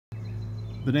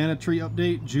Banana tree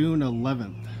update, June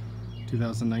 11th,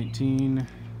 2019.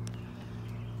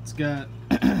 It's got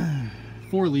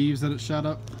 4 leaves that it shot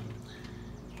up.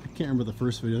 I can't remember the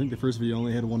first video. I think the first video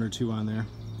only had 1 or 2 on there.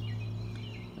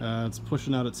 It's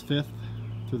pushing out its 5th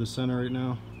through the center right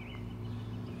now.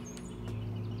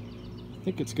 I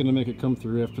think it's going to make it come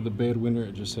through after the bad winter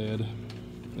it just had.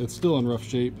 It's still in rough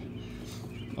shape.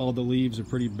 All the leaves are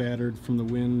pretty battered from the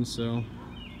wind, so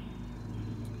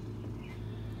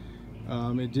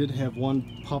it did have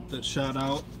 1 pup that shot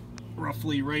out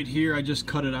roughly right here. I just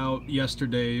cut it out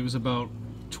yesterday. It was about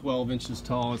 12 inches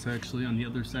tall. It's actually on the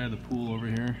other side of the pool over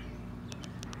here.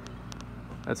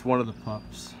 That's one of the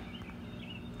pups.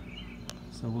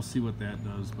 So we'll see what that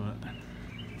does, but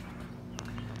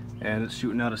and it's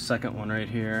shooting out a second one right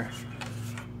here.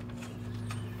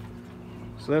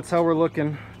 So that's how we're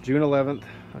looking, June 11th.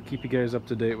 I'll keep you guys up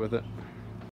to date with it.